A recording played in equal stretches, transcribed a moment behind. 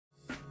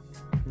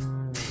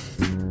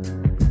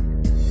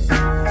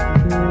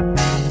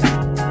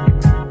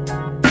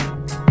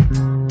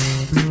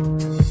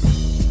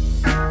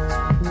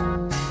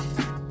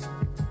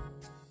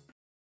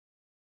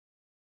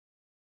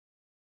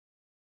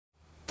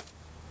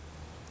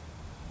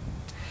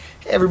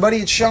Hey everybody,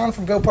 it's Sean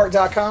from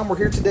GoPart.com. We're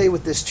here today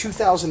with this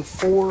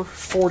 2004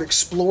 Ford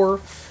Explorer.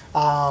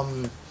 We're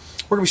going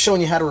to be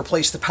showing you how to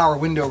replace the power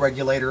window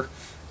regulator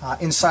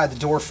inside the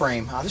door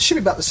frame. This should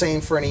be about the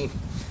same for any,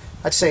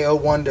 I'd say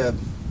 01 to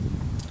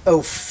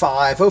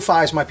 05.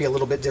 05s might be a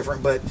little bit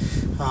different, but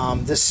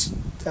this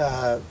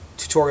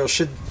tutorial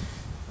should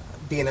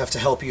be enough to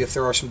help you if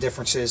there are some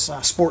differences.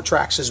 Sport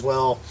tracks as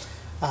well.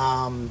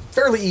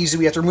 Fairly easy.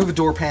 We have to remove a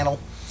door panel.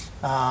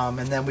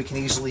 And then we can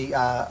easily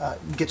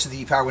get to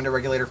the power window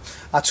regulator.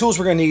 Tools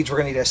we're going to need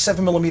a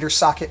 7mm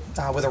socket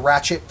with a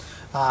ratchet.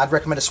 I'd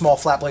recommend a small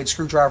flat blade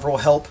screwdriver will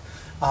help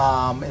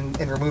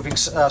in removing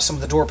some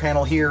of the door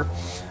panel here.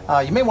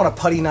 You may want a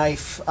putty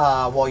knife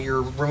while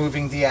you're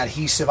removing the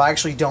adhesive. I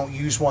actually don't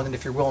use one, and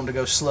if you're willing to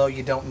go slow,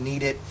 you don't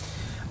need it.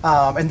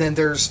 And then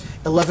there's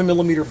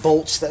 11mm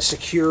bolts that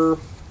secure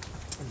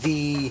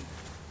the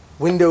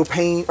window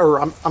pane,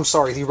 or I'm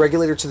sorry, the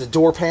regulator to the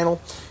door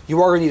panel.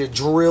 You are going to need a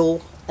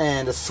drill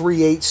and a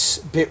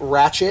 3/8 bit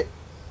ratchet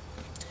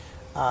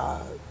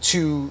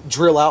to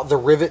drill out the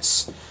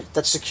rivets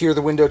that secure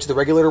the window to the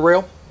regulator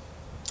rail.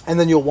 And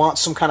then you'll want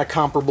some kind of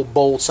comparable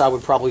bolts. I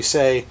would probably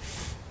say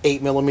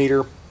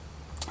 8mm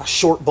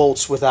short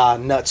bolts with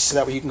nuts, so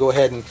that way you can go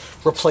ahead and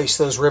replace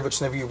those rivets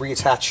whenever you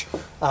reattach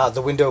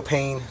the window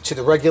pane to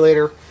the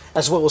regulator,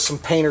 as well as some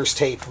painter's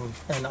tape.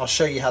 And I'll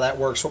show you how that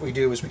works. What we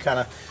do is we kind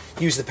of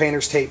use the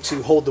painter's tape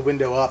to hold the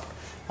window up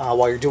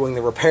while you're doing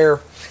the repair.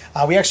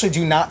 We actually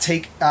do not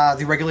take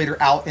the regulator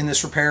out in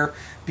this repair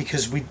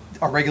because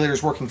our regulator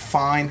is working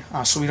fine,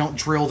 so we don't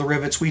drill the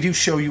rivets. We do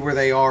show you where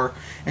they are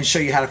and show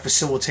you how to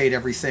facilitate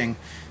everything,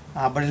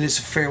 but it is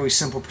a fairly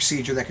simple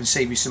procedure that can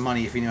save you some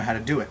money if you know how to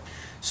do it.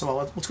 So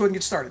let's go ahead and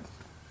get started.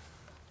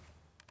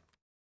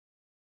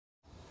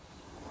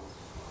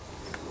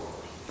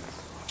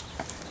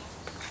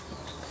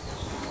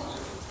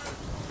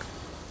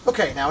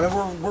 Okay, now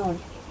we're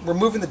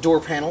removing the door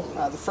panel.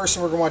 The first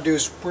thing we're going to want to do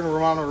is we're going to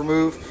want to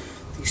remove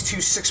these two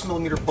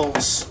 6mm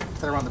bolts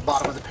that are on the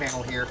bottom of the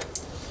panel here.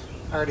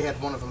 I already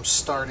had one of them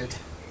started.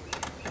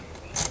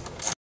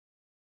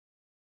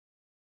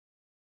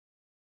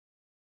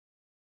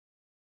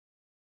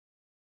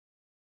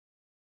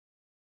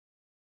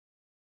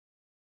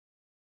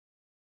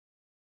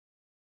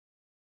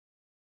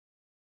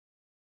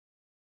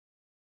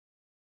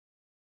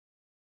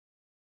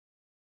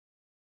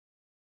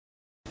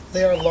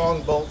 They are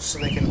long bolts, so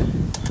they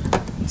can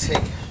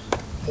take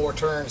more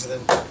turns than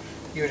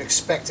you would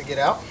expect to get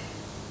out.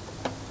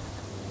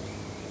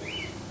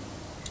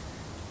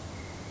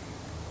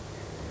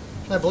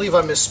 And I believe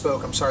I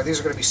misspoke. I'm sorry. These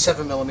are going to be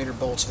 7mm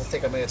bolts. I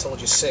think I may have told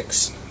you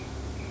 6.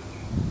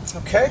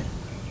 Okay.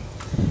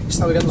 So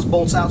now we got those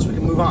bolts out, so we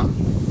can move on.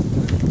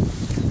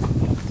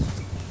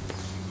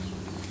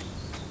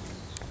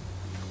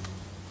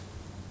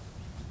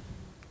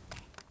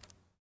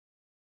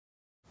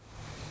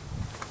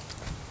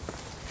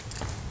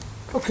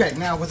 Okay,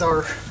 now with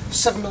our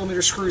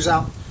 7mm screws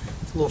out,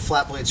 the little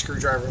flat blade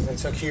screwdriver that I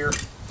took here,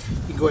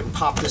 you can go ahead and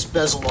pop this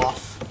bezel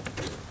off.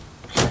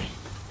 Okay,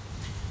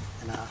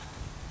 and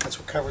that's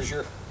what covers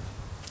your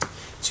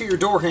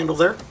door handle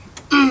there.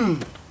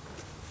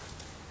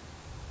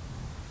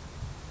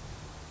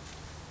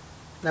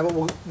 Now what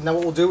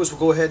we'll do is we'll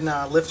go ahead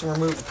and lift and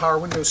remove the power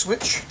window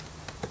switch.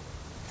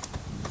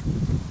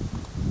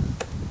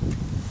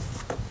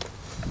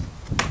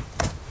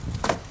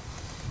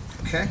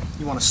 Okay,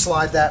 you want to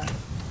slide that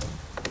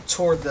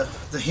toward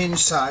the hinge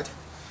side,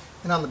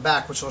 and on the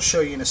back, which I'll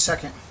show you in a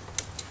second,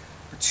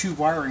 are two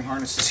wiring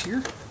harnesses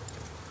here.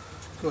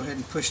 Go ahead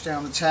and push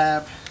down the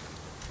tab,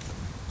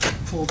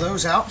 pull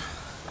those out,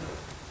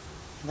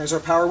 and there's our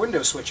power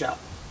window switch out.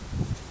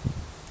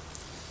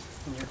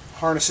 And your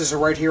harnesses are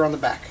right here on the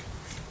back.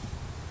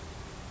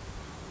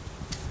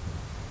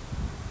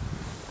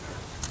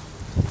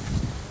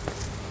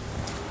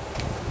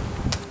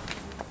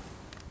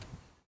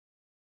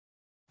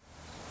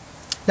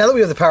 Now that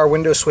we have the power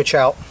window switch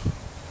out,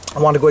 I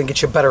want to go ahead and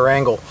get you a better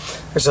angle.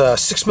 There's a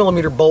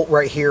 6mm bolt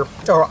right here,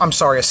 or I'm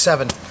sorry, a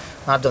 7.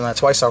 I've done that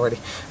twice already.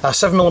 A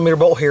 7mm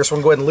bolt here, so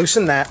I'm going to go ahead and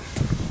loosen that.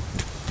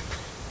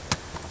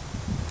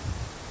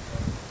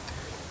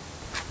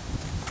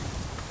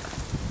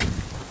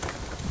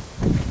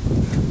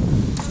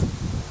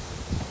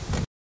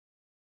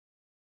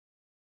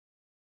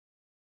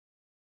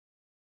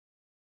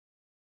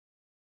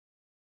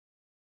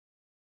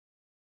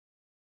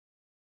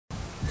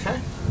 Okay.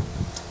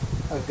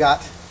 I've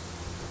got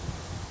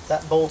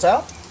that bolt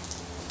out.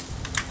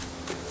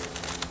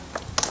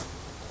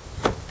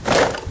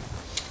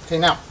 Okay,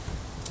 now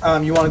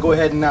you want to go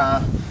ahead and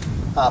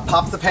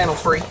pop the panel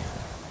free.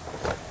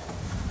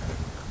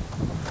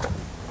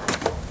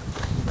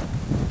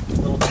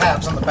 Little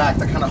tabs on the back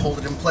that kind of hold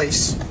it in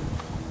place.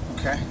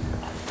 Okay,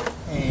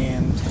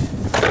 and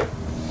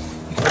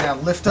you can now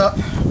lift up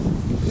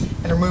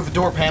and remove the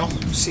door panel.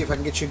 See if I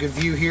can get you a good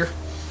view here.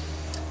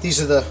 These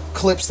are the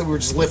clips that we were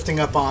just lifting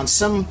up on.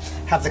 Some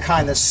have the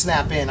kind that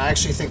snap in. I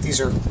actually think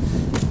these are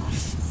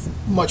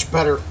much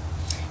better.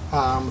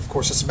 Of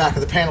course, that's the back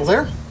of the panel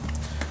there.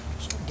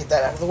 So get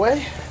that out of the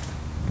way.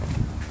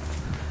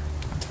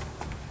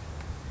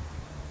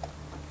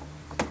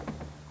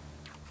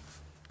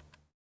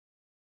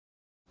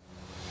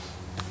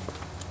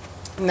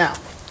 Now,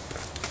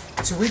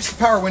 to reach the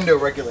power window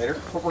regulator,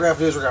 what we're going to have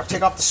to do is we're going to have to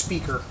take off the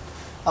speaker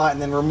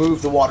and then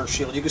remove the water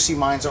shield. You can see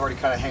mine's already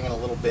kind of hanging a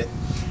little bit.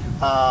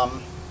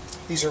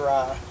 These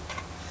are,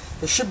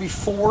 there should be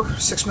 4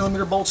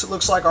 6mm bolts, it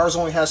looks like. Ours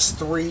only has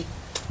 3.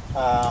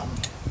 Got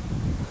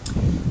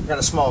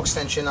a small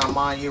extension on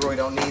mine, you really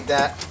don't need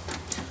that.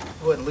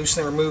 Go ahead and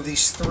loosen and remove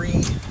these 3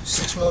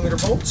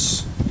 6mm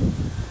bolts.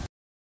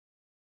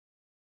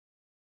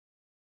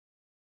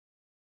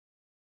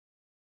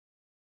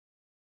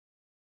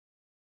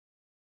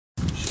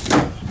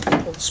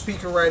 Pull the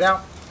speaker right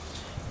out.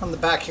 On the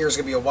back here is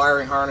going to be a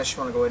wiring harness. You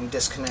want to go ahead and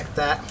disconnect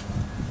that.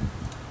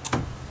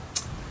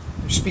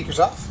 Your speaker's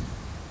off.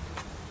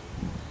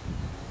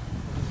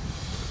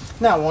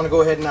 Now we want to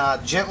go ahead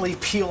and gently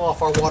peel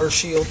off our water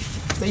shield.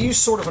 They use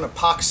sort of an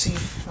epoxy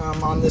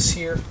on this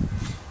here.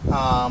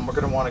 We're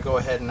going to want to go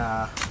ahead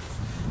and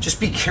just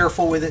be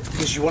careful with it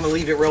because you want to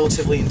leave it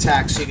relatively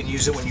intact so you can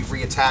use it when you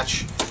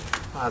reattach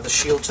the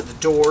shield to the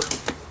door.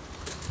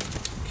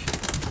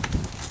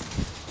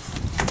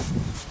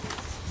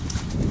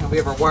 Now we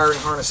have our wiring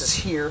harnesses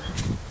here,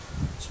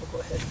 so we'll go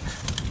ahead and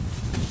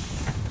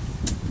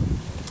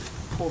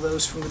pull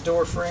those from the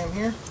door frame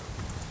here.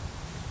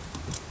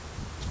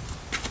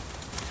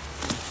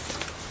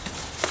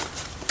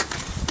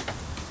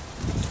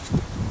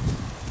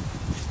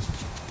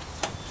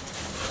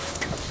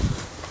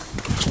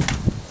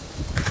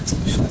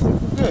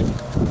 Good.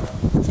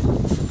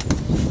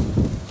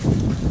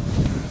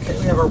 Okay,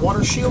 we have our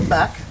water shield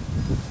back.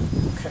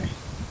 Okay.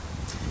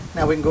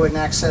 Now we can go ahead and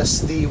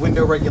access the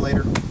window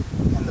regulator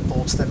and the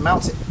bolts that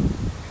mount it.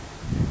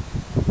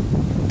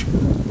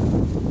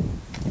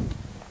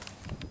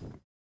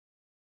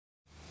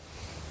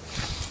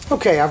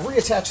 Okay, I've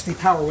reattached the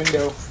power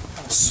window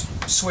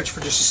switch for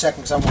just a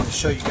second because I wanted to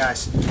show you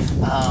guys.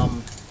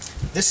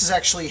 This is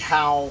actually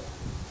how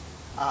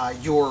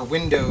your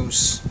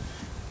windows,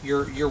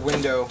 your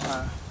window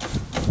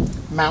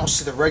mounts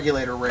to the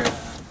regulator rail.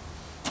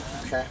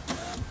 Okay.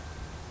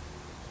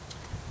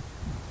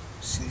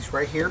 See these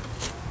right here?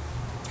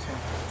 Okay.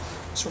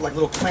 Sort of like a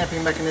little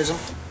clamping mechanism.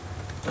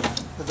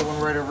 The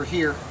one right over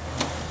here.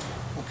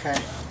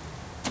 Okay.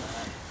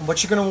 And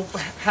what you're going to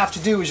have to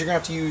do is you're going to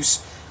have to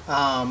use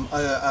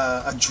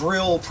a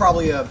drill,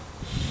 probably a,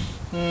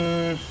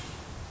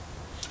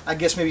 I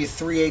guess maybe a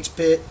 3/8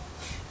 bit.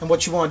 And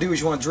what you want to do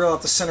is you want to drill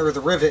out the center of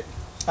the rivet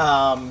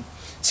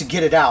to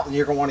get it out, and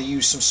you're going to want to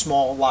use some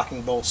small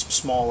locking bolts, some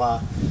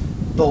small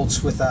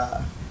bolts with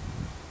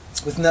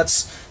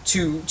nuts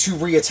to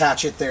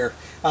reattach it there.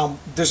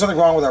 There's nothing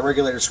wrong with our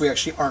regulator, so we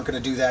actually aren't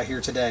going to do that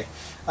here today.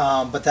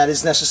 But that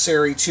is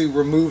necessary to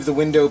remove the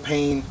window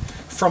pane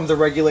from the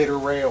regulator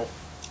rail.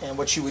 And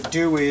what you would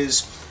do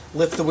is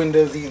lift the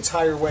window the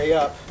entire way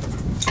up,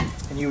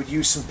 and you would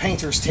use some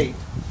painter's tape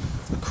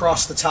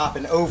across the top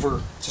and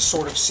over to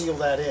sort of seal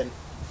that in,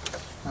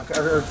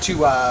 or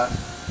to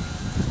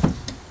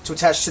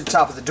attach to the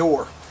top of the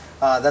door.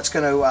 That's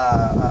going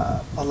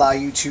to allow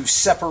you to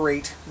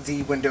separate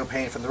the window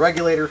pane from the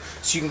regulator,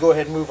 so you can go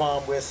ahead and move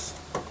on with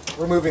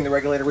removing the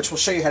regulator, which we'll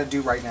show you how to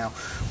do right now.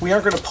 We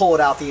aren't going to pull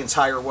it out the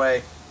entire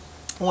way,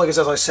 only because,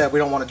 as I said, we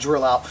don't want to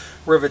drill out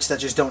rivets that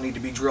just don't need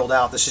to be drilled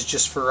out. This is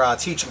just for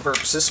teaching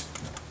purposes.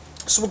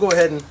 So we'll go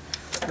ahead and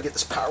get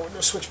this power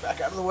window switch back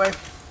out of the way.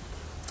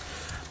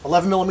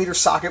 11mm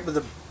socket with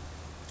a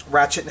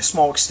ratchet and a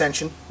small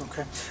extension.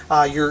 Okay,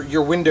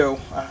 your window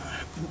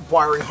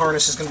wiring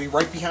harness is going to be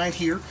right behind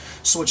here.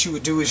 So what you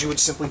would do is you would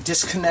simply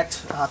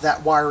disconnect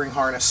that wiring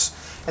harness,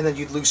 and then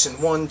you'd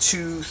loosen 1,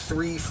 2,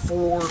 3,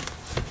 4,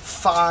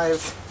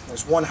 5.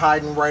 There's one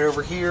hiding right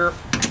over here.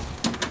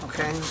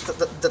 Okay,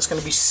 that's going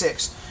to be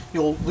 6.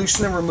 You'll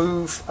loosen and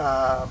remove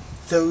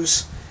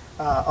those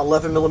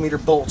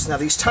 11mm bolts. Now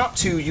these top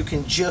 2 you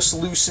can just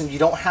loosen. You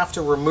don't have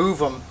to remove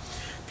them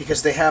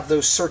because they have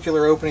those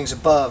circular openings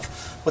above.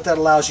 What that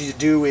allows you to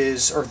do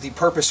is, or the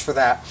purpose for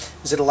that,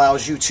 is it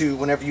allows you to,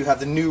 whenever you have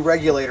the new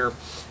regulator,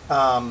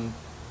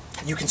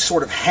 you can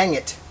sort of hang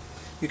it.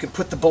 You can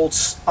put the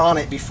bolts on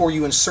it before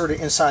you insert it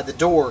inside the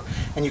door,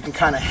 and you can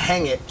kind of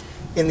hang it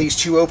in these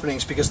 2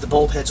 openings because the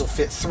bolt heads will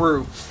fit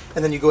through,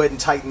 and then you go ahead and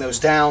tighten those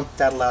down.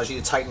 That allows you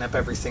to tighten up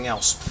everything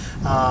else.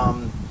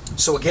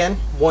 So again,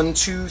 1,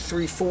 2,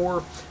 3,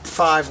 4,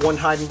 5, one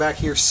hiding back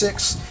here,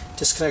 6.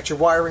 Disconnect your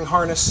wiring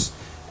harness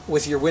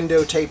with your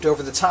window taped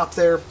over the top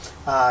there.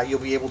 You'll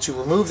be able to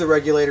remove the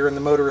regulator and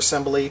the motor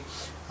assembly,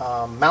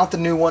 mount the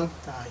new one,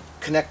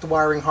 connect the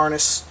wiring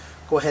harness,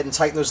 go ahead and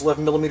tighten those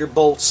 11mm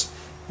bolts.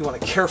 You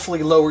want to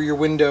carefully lower your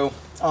window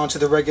onto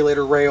the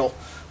regulator rail,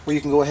 where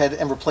you can go ahead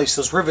and replace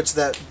those rivets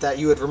that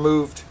you had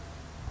removed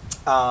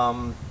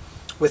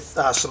with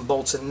some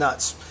bolts and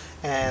nuts.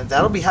 And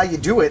that'll be how you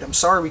do it. I'm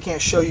sorry we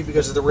can't show you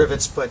because of the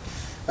rivets, but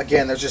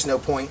again, there's just no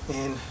point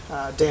in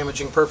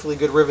damaging perfectly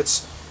good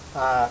rivets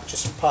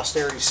just for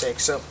posterity's sake.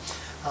 So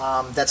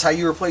that's how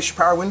you replace your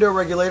power window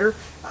regulator.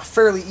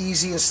 Fairly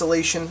easy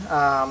installation,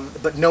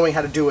 but knowing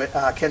how to do it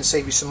can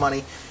save you some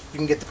money. You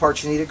can get the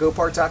parts you need at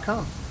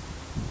GoPart.com.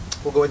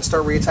 We'll go ahead and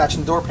start reattaching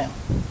the door panel.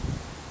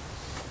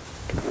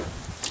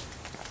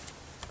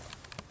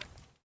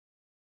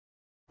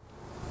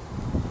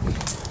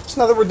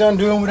 now that we're done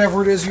doing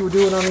whatever it is you were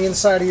doing on the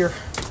inside of your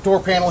door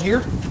panel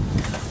here,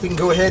 we can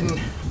go ahead and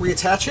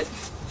reattach it.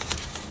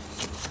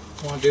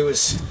 What you want to do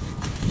is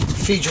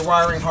feed your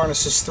wiring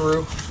harnesses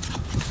through.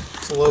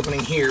 There's a little opening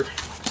here,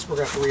 so we're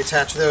going to have to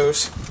reattach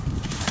those.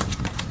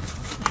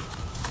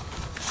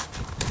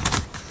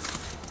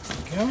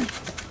 There we go.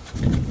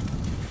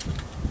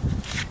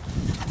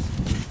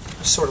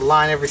 Just sort of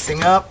line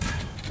everything up.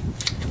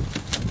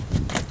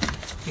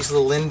 These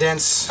little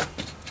indents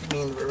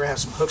mean we're going to have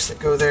some hooks that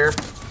go there.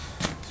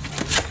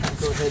 So just kind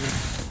of go ahead and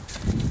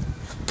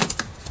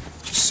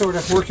just sort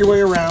of work your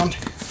way around.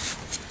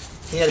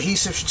 The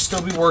adhesive should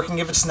still be working.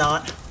 If it's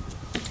not,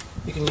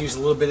 you can use a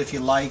little bit if you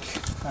like.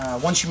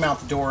 Once you mount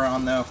the door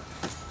on, though,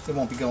 it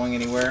won't be going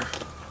anywhere.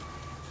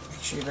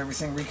 Make sure you have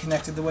everything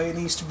reconnected the way it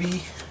needs to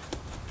be.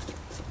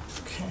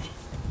 Okay,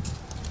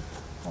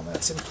 all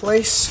that's in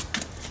place.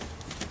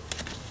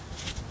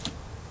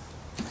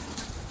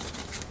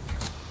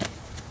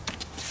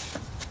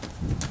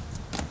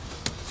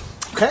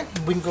 Okay,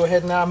 we can go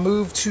ahead and now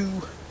move to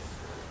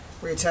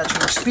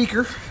reattaching our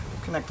speaker.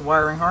 Connect the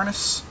wiring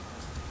harness.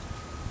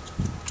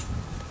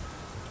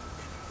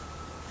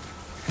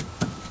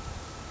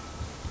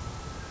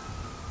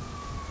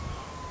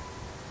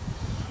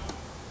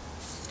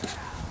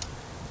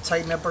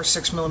 Tighten up our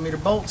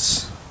 6mm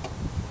bolts.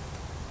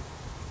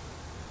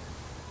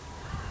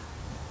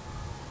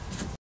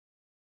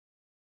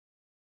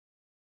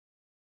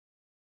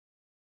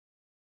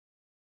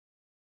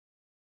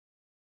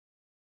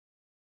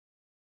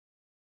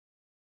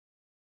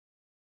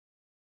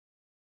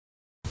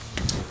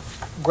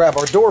 Grab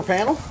our door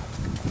panel.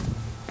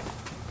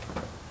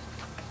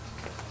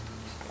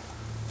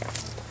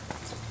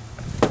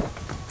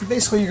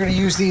 Basically, you're going to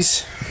use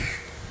these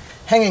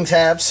hanging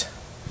tabs,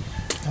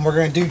 and we're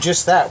going to do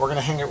just that. We're going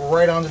to hang it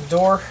right onto the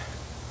door,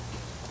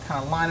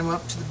 kind of line them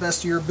up to the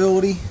best of your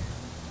ability.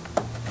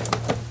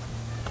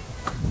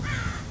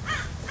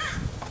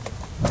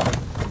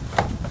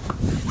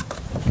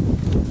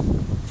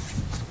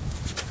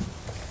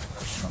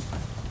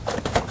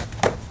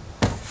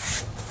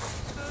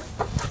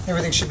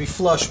 Everything should be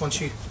flush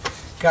once you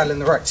got it in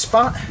the right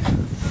spot.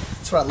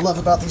 That's what I love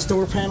about these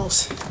door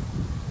panels.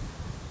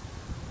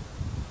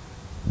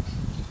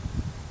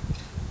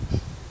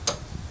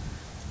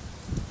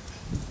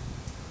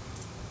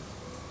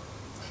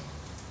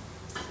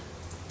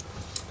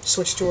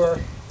 Switch to our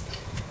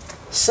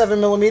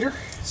 7mm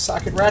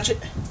socket ratchet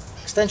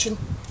extension.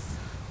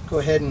 Go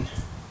ahead and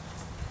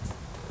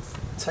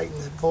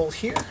tighten the bolt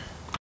here.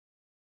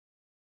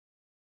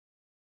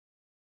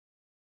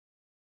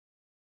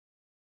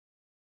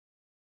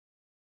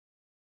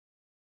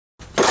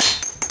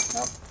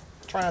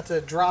 Try not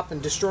to drop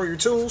and destroy your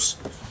tools.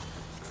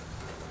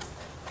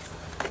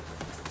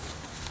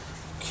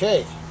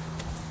 Okay,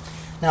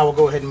 now we'll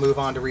go ahead and move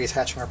on to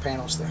reattaching our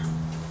panels there.